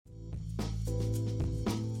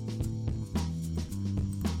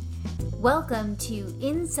Welcome to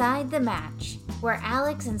Inside the Match, where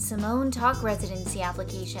Alex and Simone talk residency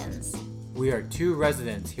applications. We are two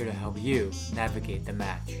residents here to help you navigate the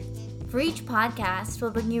match. For each podcast,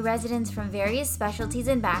 we'll bring you residents from various specialties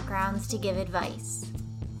and backgrounds to give advice.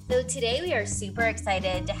 So today we are super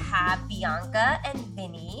excited to have Bianca and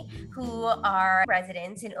Vinny, who are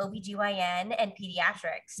residents in OBGYN and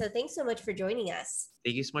pediatrics. So thanks so much for joining us.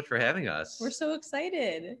 Thank you so much for having us. We're so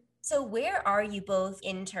excited. So where are you both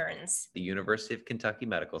interns? The University of Kentucky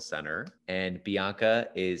Medical Center, and Bianca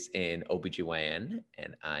is in OBGYN,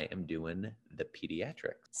 and I am doing the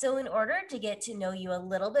pediatrics. So in order to get to know you a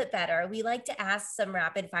little bit better, we like to ask some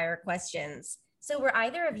rapid fire questions. So were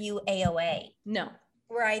either of you AOA? No.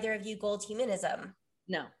 Were either of you Gold Humanism?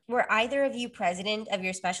 No. Were either of you president of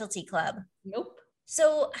your specialty club? Nope.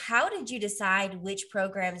 So how did you decide which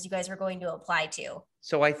programs you guys were going to apply to?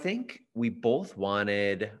 So I think we both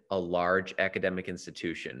wanted a large academic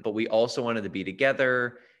institution, but we also wanted to be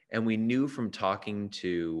together. And we knew from talking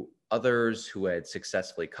to others who had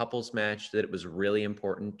successfully couples matched that it was really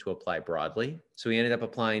important to apply broadly. So we ended up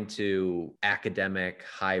applying to academic,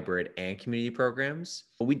 hybrid, and community programs.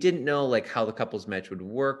 But we didn't know how the couples match would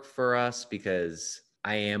work for us because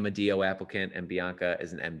I am a DO applicant and Bianca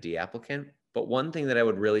is an MD applicant. But one thing that I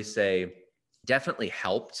would really say definitely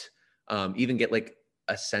helped even get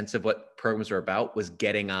a sense of what programs were about was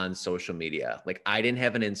getting on social media. I didn't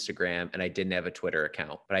have an Instagram and I didn't have a Twitter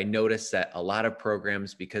account, but I noticed that a lot of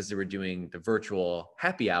programs, because they were doing the virtual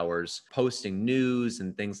happy hours, posting news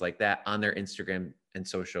and things like that on their Instagram and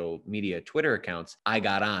social media Twitter accounts, I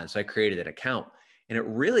got on. So I created an account, and it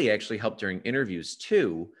really actually helped during interviews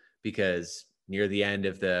too, because near the end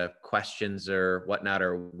of the questions or whatnot,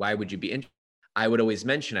 or why would you be interested? I would always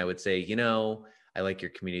mention, I would say, I like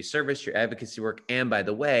your community service, your advocacy work. And by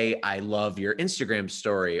the way, I love your Instagram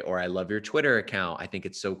story, or I love your Twitter account. I think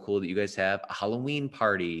it's so cool that you guys have a Halloween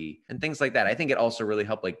party and things like that. I think it also really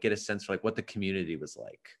helped get a sense for what the community was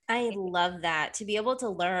like. I love that. To be able to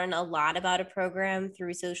learn a lot about a program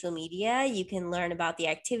through social media, you can learn about the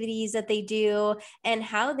activities that they do and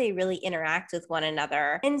how they really interact with one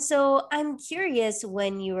another. And so I'm curious,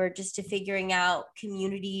 when you were just figuring out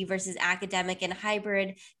community versus academic and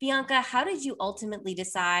hybrid, Bianca, how did you ultimately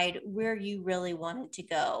decide where you really wanted to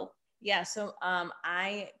go? Yeah, so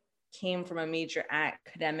I came from a major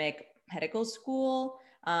academic medical school.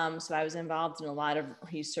 So I was involved in a lot of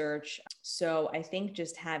research. So I think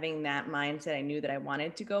just having that mindset, I knew that I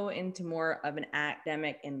wanted to go into more of an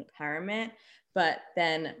academic environment. But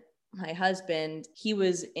then my husband, he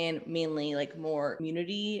was in mainly more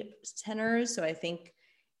community centers. So I think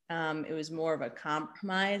it was more of a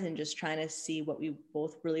compromise and just trying to see what we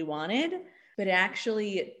both really wanted. But it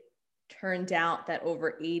actually turned out that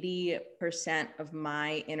over 80% of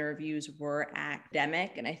my interviews were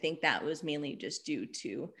academic. And I think that was mainly just due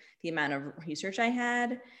to the amount of research I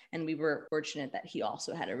had. And we were fortunate that he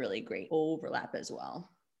also had a really great overlap as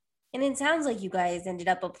well. And it sounds like you guys ended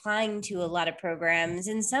up applying to a lot of programs.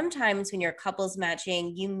 And sometimes when you're couples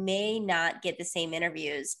matching, you may not get the same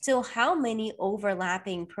interviews. So how many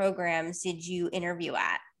overlapping programs did you interview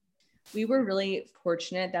at? We were really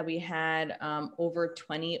fortunate that we had over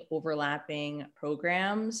 20 overlapping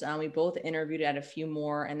programs. We both interviewed at a few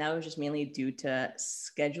more, and that was just mainly due to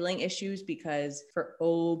scheduling issues, because for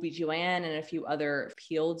OBGYN and a few other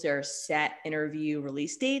fields, there are set interview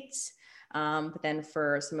release dates. But then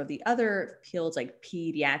for some of the other fields like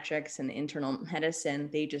pediatrics and internal medicine,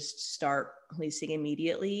 they just start releasing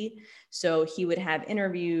immediately. So he would have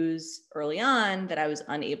interviews early on that I was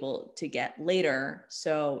unable to get later.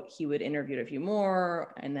 So he would interview a few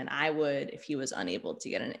more, and then I would, if he was unable to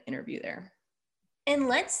get an interview there. And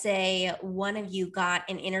let's say one of you got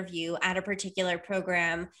an interview at a particular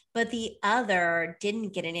program, but the other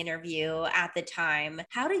didn't get an interview at the time.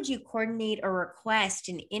 How did you coordinate or request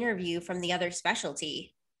an interview from the other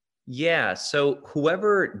specialty? Yeah, so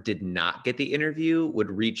whoever did not get the interview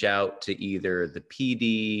would reach out to either the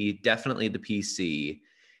PD, definitely the PC,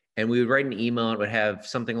 and we would write an email and it would have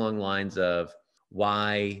something along the lines of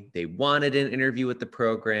why they wanted an interview with the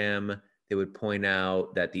program. They would point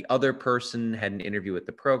out that the other person had an interview with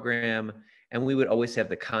the program, and we would always have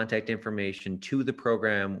the contact information to the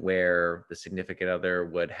program where the significant other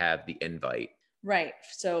would have the invite. Right.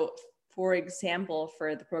 So for example,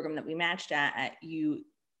 for the program that we matched at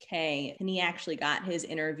UK, and he actually got his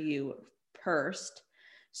interview first.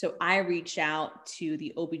 So I reached out to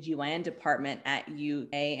the OBGYN department at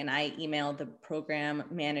UK, and I emailed the program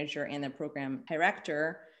manager and the program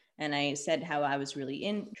director. And I said how I was really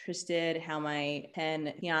interested, how my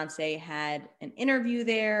then fiance had an interview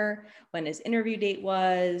there, when his interview date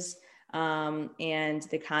was, and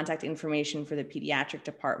the contact information for the pediatric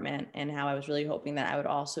department, and how I was really hoping that I would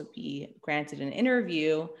also be granted an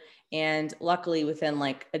interview. And luckily, within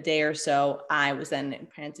like a day or so, I was then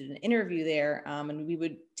granted an interview there. And we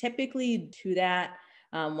would typically do that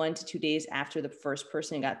 1 to 2 days after the first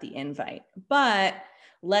person got the invite. But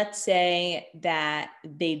let's say that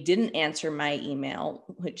they didn't answer my email,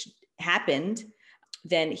 which happened,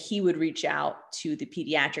 then he would reach out to the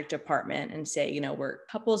pediatric department and say, we're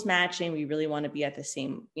couples matching. We really want to be at the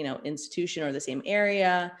same, institution or the same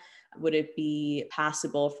area. Would it be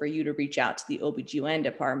possible for you to reach out to the OBGYN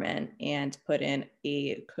department and put in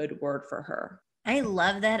a good word for her? I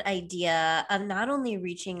love that idea of not only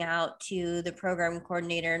reaching out to the program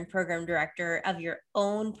coordinator and program director of your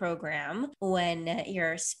own program when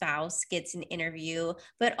your spouse gets an interview,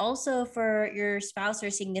 but also for your spouse or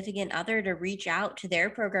significant other to reach out to their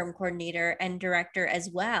program coordinator and director as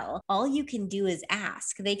well. All you can do is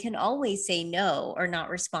ask. They can always say no or not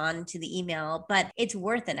respond to the email, but it's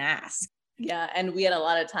worth an ask. Yeah. And we had a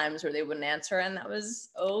lot of times where they wouldn't answer, and that was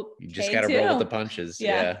okay. You just got to roll with the punches.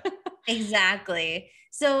 Yeah. Exactly.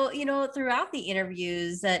 So, throughout the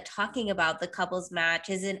interviews, talking about the couples match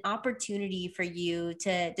is an opportunity for you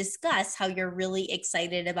to discuss how you're really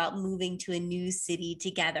excited about moving to a new city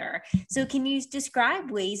together. So can you describe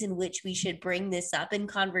ways in which we should bring this up in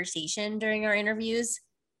conversation during our interviews?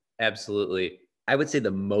 Absolutely. I would say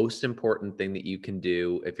the most important thing that you can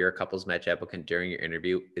do if you're a couples match applicant during your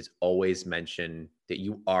interview is always mention that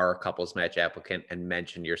you are a couples match applicant and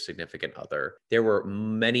mention your significant other. There were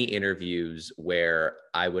many interviews where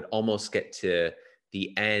I would almost get to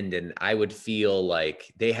the end and I would feel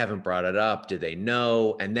like they haven't brought it up. Do they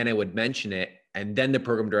know? And then I would mention it. And then the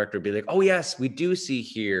program director would be like, oh yes, we do see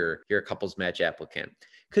here you're a couples match applicant.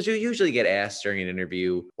 Because you usually get asked during an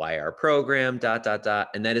interview, why our program, ...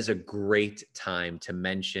 And that is a great time to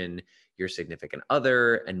mention your significant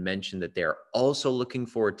other and mention that they're also looking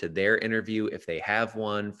forward to their interview if they have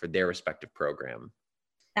one for their respective program.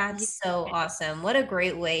 That's so awesome. What a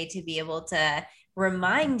great way to be able to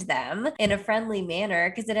remind them in a friendly manner,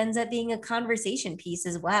 because it ends up being a conversation piece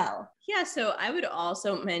as well. Yeah, so I would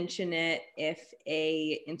also mention it if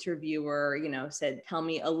a interviewer, said, tell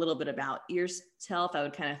me a little bit about yourself. I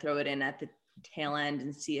would kind of throw it in at the tail end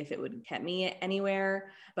and see if it would get me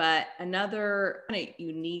anywhere. But another kind of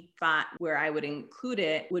unique spot where I would include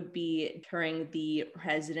it would be during the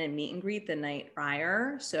resident meet and greet the night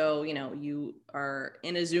prior. So, you are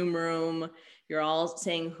in a Zoom room, you're all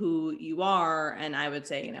saying who you are. And I would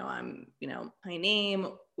say, I'm, my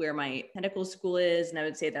name, where my medical school is. And I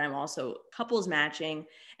would say that I'm also couples matching.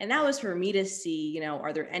 And that was for me to see,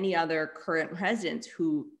 are there any other current residents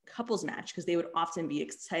who couples match? Because they would often be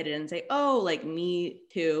excited and say, oh, like me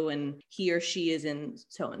too. And he or she is in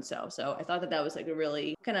so-and-so. So I thought that was like a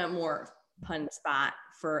really kind of more fun spot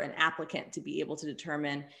for an applicant to be able to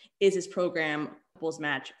determine, is this program couples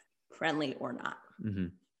match friendly or not? Mm-hmm.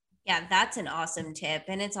 Yeah, that's an awesome tip.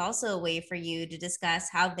 And it's also a way for you to discuss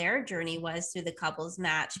how their journey was through the couples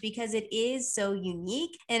match, because it is so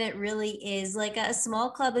unique and it really is like a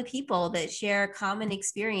small club of people that share common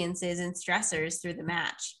experiences and stressors through the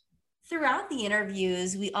match. Throughout the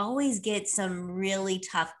interviews, we always get some really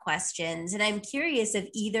tough questions. And I'm curious if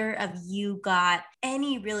either of you got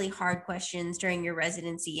any really hard questions during your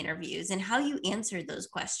residency interviews and how you answered those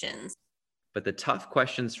questions. But the tough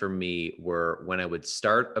questions for me were when I would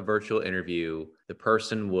start a virtual interview, the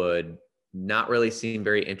person would not really seem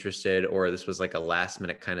very interested, or this was like a last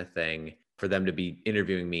minute kind of thing for them to be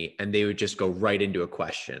interviewing me. And they would just go right into a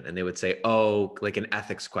question and they would say, oh, like an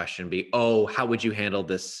ethics question be, oh, how would you handle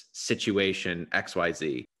this situation,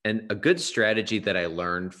 XYZ? And a good strategy that I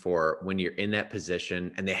learned for when you're in that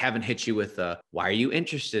position and they haven't hit you with why are you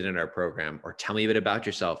interested in our program? Or tell me a bit about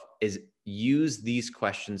yourself, is use these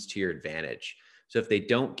questions to your advantage. So if they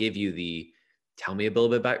don't give you the tell me a little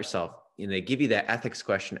bit about yourself, and they give you that ethics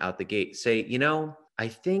question out the gate, say, I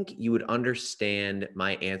think you would understand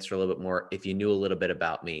my answer a little bit more if you knew a little bit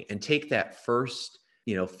about me, and take that first,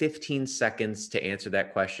 15 seconds to answer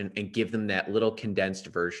that question and give them that little condensed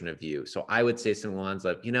version of you. So I would say something along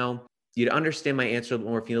the lines of, you'd understand my answer a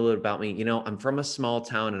little more if you know a little bit about me. I'm from a small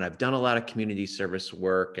town and I've done a lot of community service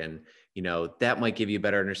work, and that might give you a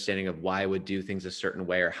better understanding of why I would do things a certain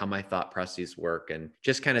way or how my thought processes work, and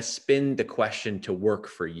just kind of spin the question to work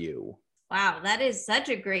for you. Wow, that is such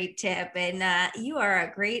a great tip. And you are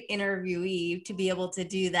a great interviewee to be able to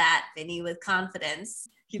do that, Vinny, with confidence.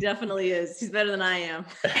 He definitely is. He's better than I am.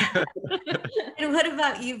 And what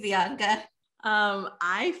about you, Bianca?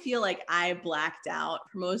 I feel like I blacked out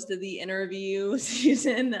for most of the interview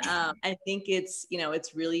season. I think it's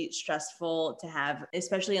really stressful to have,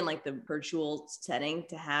 especially in like the virtual setting,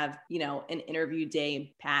 to have, an interview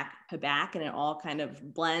day back to back, and it all kind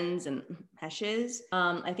of blends and meshes.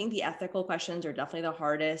 I think the ethical questions are definitely the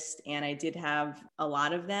hardest. And I did have a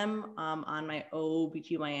lot of them on my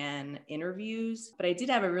OBGYN interviews, but I did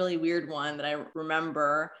have a really weird one that I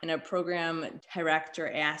remember. And a program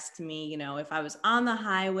director asked me, if I was on the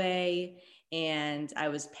highway and I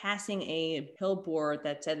was passing a billboard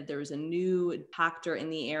that said that there was a new doctor in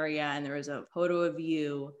the area and there was a photo of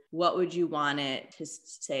you, what would you want it to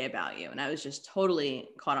say about you? And I was just totally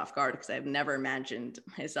caught off guard because I've never imagined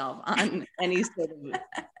myself on any sort of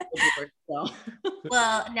billboard. So.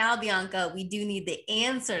 Well, now, Bianca, we do need the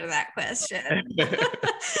answer to that question.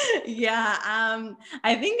 Yeah,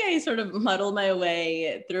 I think I sort of muddled my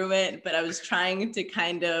way through it, but I was trying to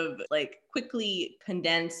kind of like quickly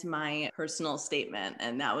condense my personal statement,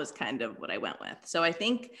 and that was kind of what I went with. So I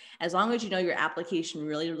think as long as you know your application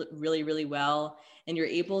really, really, really well, and you're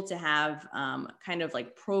able to have kind of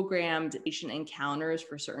like programmed patient encounters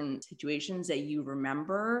for certain situations that you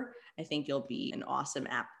remember, I think you'll be an awesome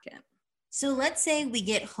applicant. So let's say we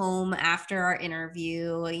get home after our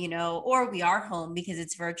interview, or we are home because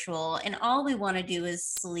it's virtual and all we want to do is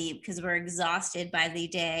sleep because we're exhausted by the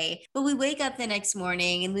day. But we wake up the next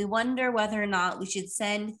morning and we wonder whether or not we should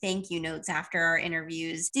send thank you notes after our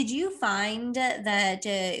interviews. Did you find that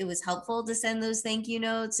it was helpful to send those thank you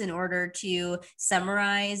notes in order to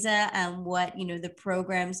summarize what, the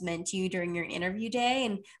programs meant to you during your interview day?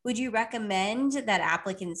 And would you recommend that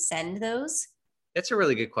applicants send those? That's a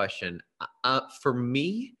really good question. For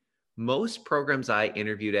me, most programs I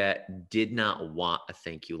interviewed at did not want a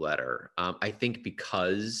thank you letter. I think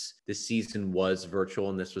because the season was virtual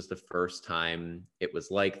and this was the first time it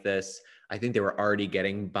was like this, I think they were already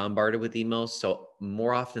getting bombarded with emails. So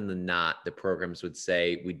more often than not, the programs would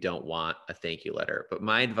say, we don't want a thank you letter. But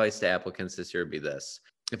my advice to applicants this year would be this.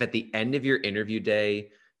 If at the end of your interview day,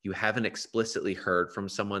 you haven't explicitly heard from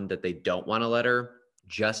someone that they don't want a letter,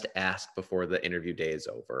 just ask before the interview day is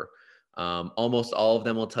over. Almost all of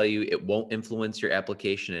them will tell you it won't influence your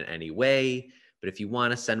application in any way, but if you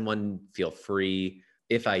want to send one, feel free.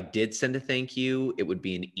 If I did send a thank you, it would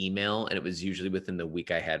be an email, and it was usually within the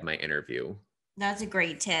week I had my interview. That's a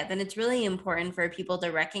great tip. And it's really important for people to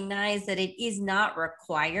recognize that it is not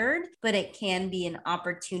required, but it can be an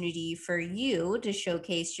opportunity for you to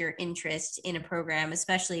showcase your interest in a program,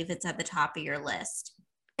 especially if it's at the top of your list.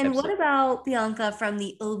 And Absolutely. what about, Bianca, from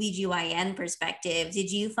the OBGYN perspective? Did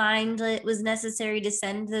you find it was necessary to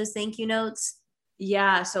send those thank you notes?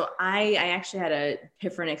 Yeah, so I actually had a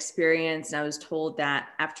different experience, and I was told that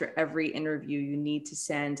after every interview, you need to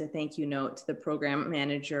send a thank you note to the program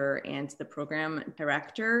manager and to the program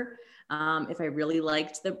director. If I really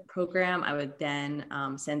liked the program, I would then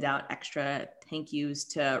send out extra thank yous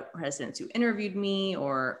to residents who interviewed me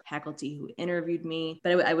or faculty who interviewed me.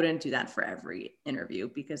 But I wouldn't do that for every interview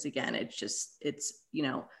because, again, it's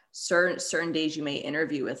certain days you may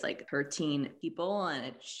interview with like 13 people, and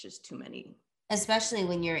it's just too many. Especially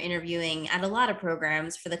when you're interviewing at a lot of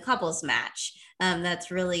programs for the couples match.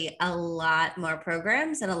 That's really a lot more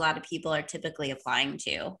programs and a lot of people are typically applying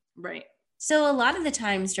to. Right. So a lot of the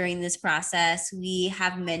times during this process, we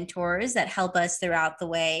have mentors that help us throughout the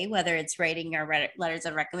way, whether it's writing our letters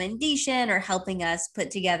of recommendation or helping us put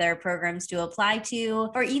together programs to apply to,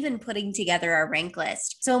 or even putting together our rank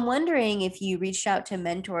list. So I'm wondering if you reached out to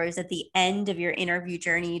mentors at the end of your interview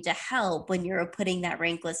journey to help when you're putting that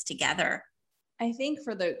rank list together. I think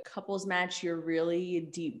for the couples match, you're really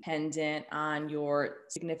dependent on your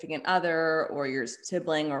significant other or your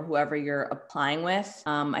sibling or whoever you're applying with.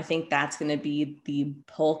 I think that's going to be the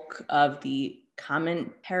bulk of the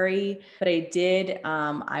commentary. But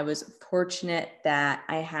I was fortunate that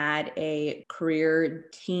I had a career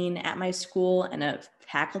teen at my school and a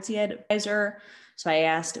faculty advisor. So I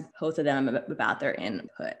asked both of them about their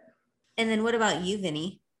input. And then what about you,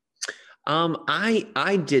 Vinny?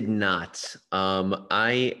 I did not.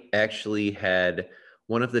 I actually had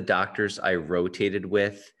one of the doctors I rotated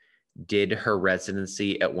with did her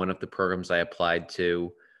residency at one of the programs I applied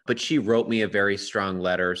to, but she wrote me a very strong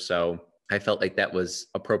letter, so I felt like that was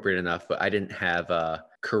appropriate enough. But I didn't have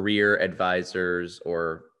career advisors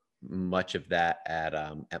or much of that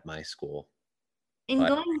at my school. And But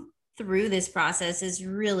going through this process is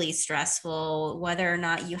really stressful, whether or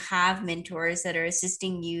not you have mentors that are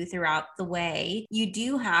assisting you throughout the way. You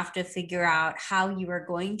do have to figure out how you are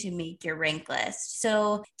going to make your rank list.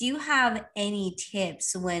 So, do you have any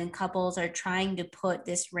tips when couples are trying to put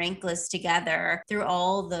this rank list together through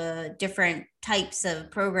all the different types of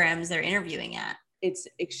programs they're interviewing at? It's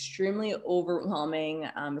extremely overwhelming,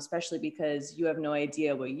 especially because you have no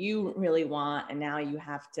idea what you really want. And now you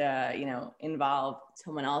have to, involve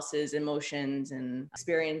someone else's emotions and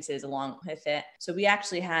experiences along with it. So we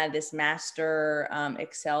actually had this master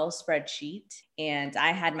Excel spreadsheet, and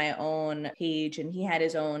I had my own page and he had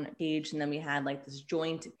his own page. And then we had like this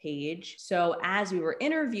joint page. So as we were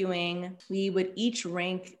interviewing, we would each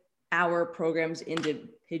rank our programs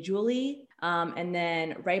individually. And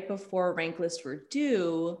then right before rank lists were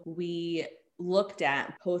due, we looked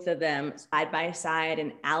at both of them side by side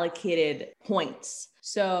and allocated points.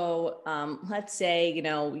 So let's say,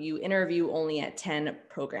 you interview only at 10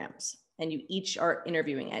 programs and you each are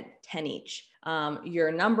interviewing at 10 each.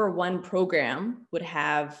 Your number one program would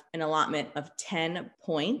have an allotment of 10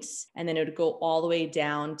 points, and then it would go all the way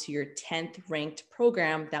down to your 10th ranked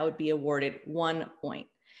program that would be awarded 1 point.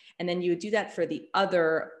 And then you would do that for the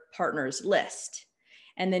other partner's list.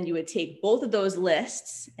 And then you would take both of those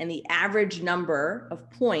lists and the average number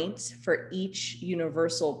of points for each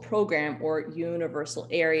universal program or universal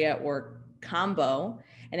area or combo.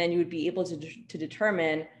 And then you would be able to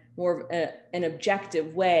determine more of an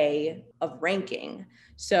objective way of ranking.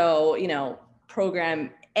 So,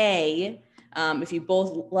 program A, if you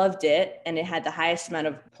both loved it and it had the highest amount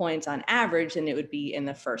of points on average, then it would be in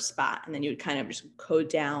the first spot. And then you would kind of just code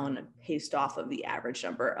down based off of the average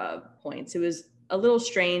number of points. It was a little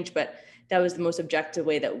strange, but that was the most objective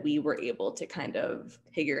way that we were able to kind of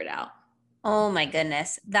figure it out. Oh my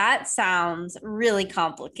goodness. That sounds really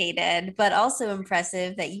complicated, but also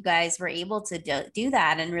impressive that you guys were able to do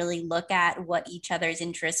that and really look at what each other's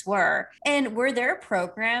interests were. And were there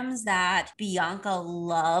programs that Bianca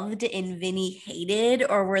loved and Vinny hated,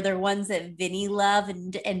 or were there ones that Vinny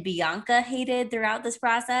loved and Bianca hated throughout this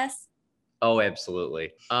process? Oh,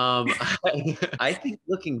 absolutely. I think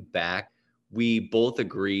looking back, we both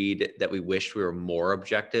agreed that we wished we were more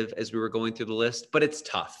objective as we were going through the list, but it's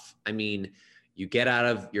tough. I mean, you get out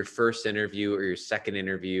of your first interview or your second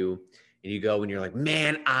interview and you go and you're like,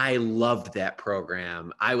 man, I loved that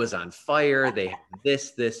program. I was on fire. They have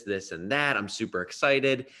this, and that. I'm super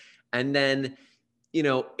excited. And then,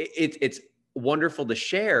 it's wonderful to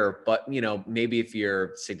share, but maybe if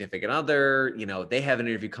your significant other, they have an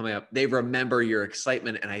interview coming up, they remember your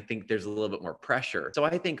excitement. And I think there's a little bit more pressure. So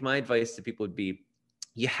I think my advice to people would be,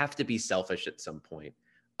 you have to be selfish at some point.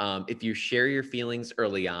 If you share your feelings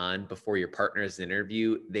early on before your partner's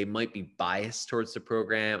interview, they might be biased towards the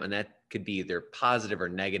program, and that could be either positive or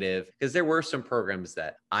negative. Because there were some programs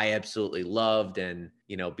that I absolutely loved, and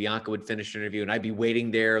Bianca would finish an interview, and I'd be waiting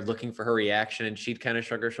there looking for her reaction, and she'd kind of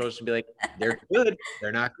shrug her shoulders and be like, "They're good,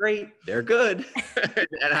 they're not great, they're good,"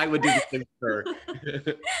 and I would do the same for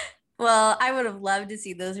her. Well, I would have loved to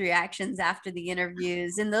see those reactions after the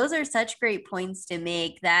interviews. And those are such great points to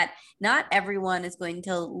make that not everyone is going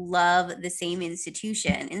to love the same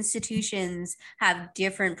institution. Institutions have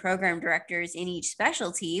different program directors in each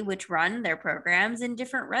specialty, which run their programs, and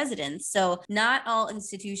different residents. So not all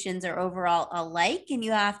institutions are overall alike, and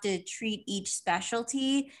you have to treat each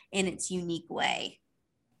specialty in its unique way.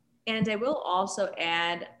 And I will also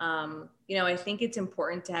add, I think it's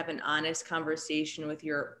important to have an honest conversation with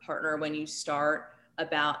your partner when you start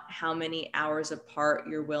about how many hours apart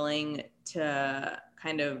you're willing to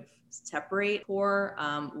kind of separate for.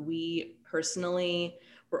 We personally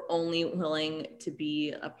were only willing to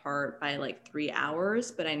be apart by like 3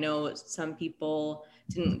 hours, but I know some people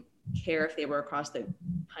didn't care if they were across the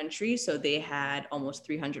country, so they had almost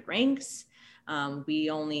 300 ranks. We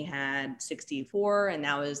only had 64, and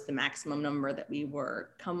that was the maximum number that we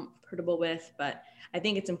were comfortable with. But I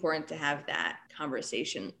think it's important to have that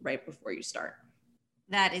conversation right before you start.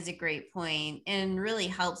 That is a great point, and really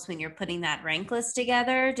helps when you're putting that rank list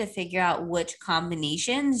together to figure out which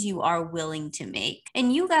combinations you are willing to make.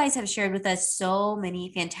 And you guys have shared with us so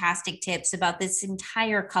many fantastic tips about this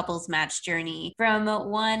entire couples match journey, from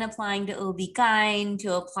one applying to OB-GYN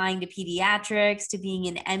to applying to pediatrics to being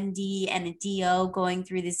an MD and a DO going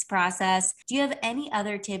through this process. Do you have any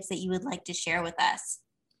other tips that you would like to share with us?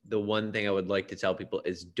 The one thing I would like to tell people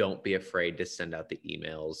is don't be afraid to send out the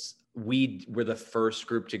emails. We were the first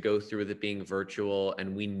group to go through with it being virtual,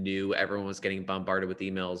 and we knew everyone was getting bombarded with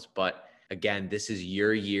emails, but again, this is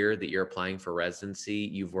your year that you're applying for residency.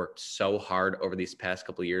 You've worked so hard over these past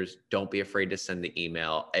couple of years. Don't be afraid to send the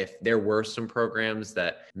email. If there were some programs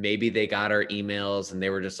that maybe they got our emails and they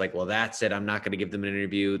were just like, well, that's it, I'm not going to give them an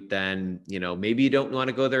interview, then, maybe you don't want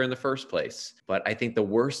to go there in the first place. But I think the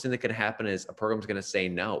worst thing that could happen is a program's going to say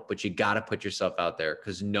no, but you got to put yourself out there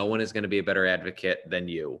because no one is going to be a better advocate than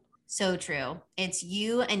you. So true. It's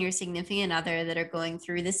you and your significant other that are going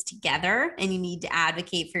through this together, and you need to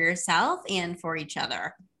advocate for yourself and for each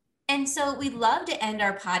other. And so we'd love to end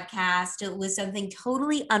our podcast with something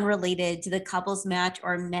totally unrelated to the couples match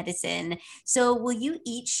or medicine. So will you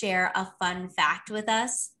each share a fun fact with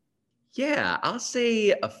us? Yeah, I'll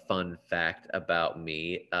say a fun fact about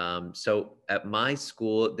me. So at my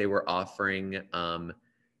school, they were offering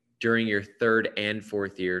during your third and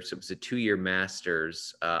fourth year. So it was a 2-year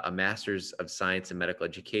master's, a master's of science and medical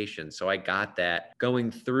education. So I got that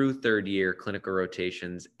going through third year clinical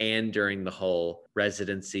rotations and during the whole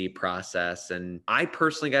residency process. And I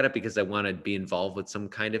personally got it because I wanted to be involved with some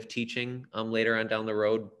kind of teaching later on down the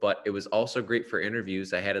road, but it was also great for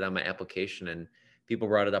interviews. I had it on my application and people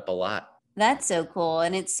brought it up a lot. That's so cool.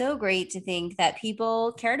 And it's so great to think that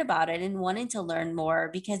people cared about it and wanted to learn more,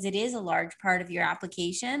 because it is a large part of your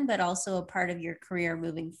application, but also a part of your career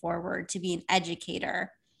moving forward to be an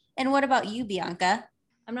educator. And what about you, Bianca?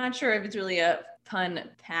 I'm not sure if it's really a fun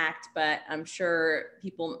fact, but I'm sure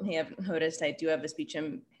people may have noticed I do have a speech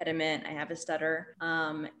impediment. I have a stutter.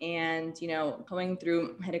 And, going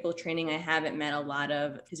through medical training, I haven't met a lot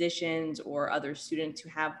of physicians or other students who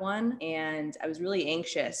have one. And I was really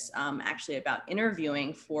anxious, actually, about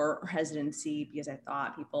interviewing for residency because I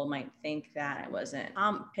thought people might think that I wasn't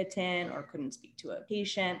competent or couldn't speak to a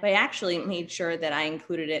patient. But I actually made sure that I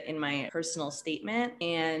included it in my personal statement.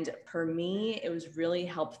 And for me, it was really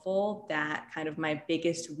helpful that kind of my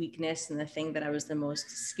biggest weakness and the thing that I was the most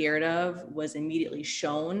scared of was immediately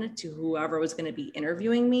shown to whoever was going to be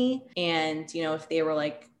interviewing me. And, if they were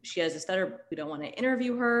like, she has a stutter, we don't want to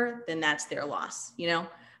interview her, then that's their loss.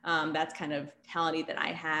 That's kind of mentality that I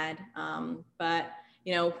had. But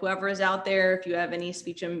whoever is out there, if you have any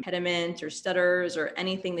speech impediment or stutters or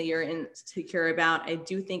anything that you're insecure about, I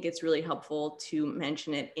do think it's really helpful to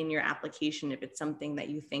mention it in your application if it's something that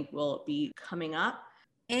you think will be coming up.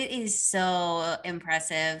 It is so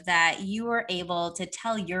impressive that you were able to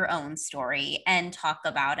tell your own story and talk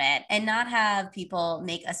about it and not have people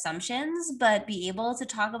make assumptions, but be able to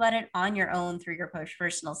talk about it on your own through your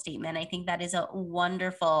personal statement. I think that is a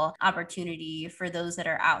wonderful opportunity for those that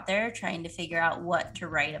are out there trying to figure out what to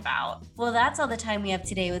write about. Well, that's all the time we have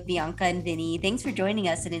today with Bianca and Vinny. Thanks for joining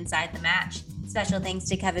us at Inside the Match. Special thanks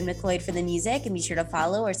to Kevin McLeod for the music, and be sure to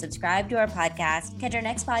follow or subscribe to our podcast. Catch our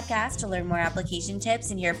next podcast to learn more application tips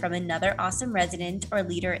and hear from another awesome resident or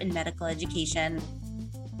leader in medical education.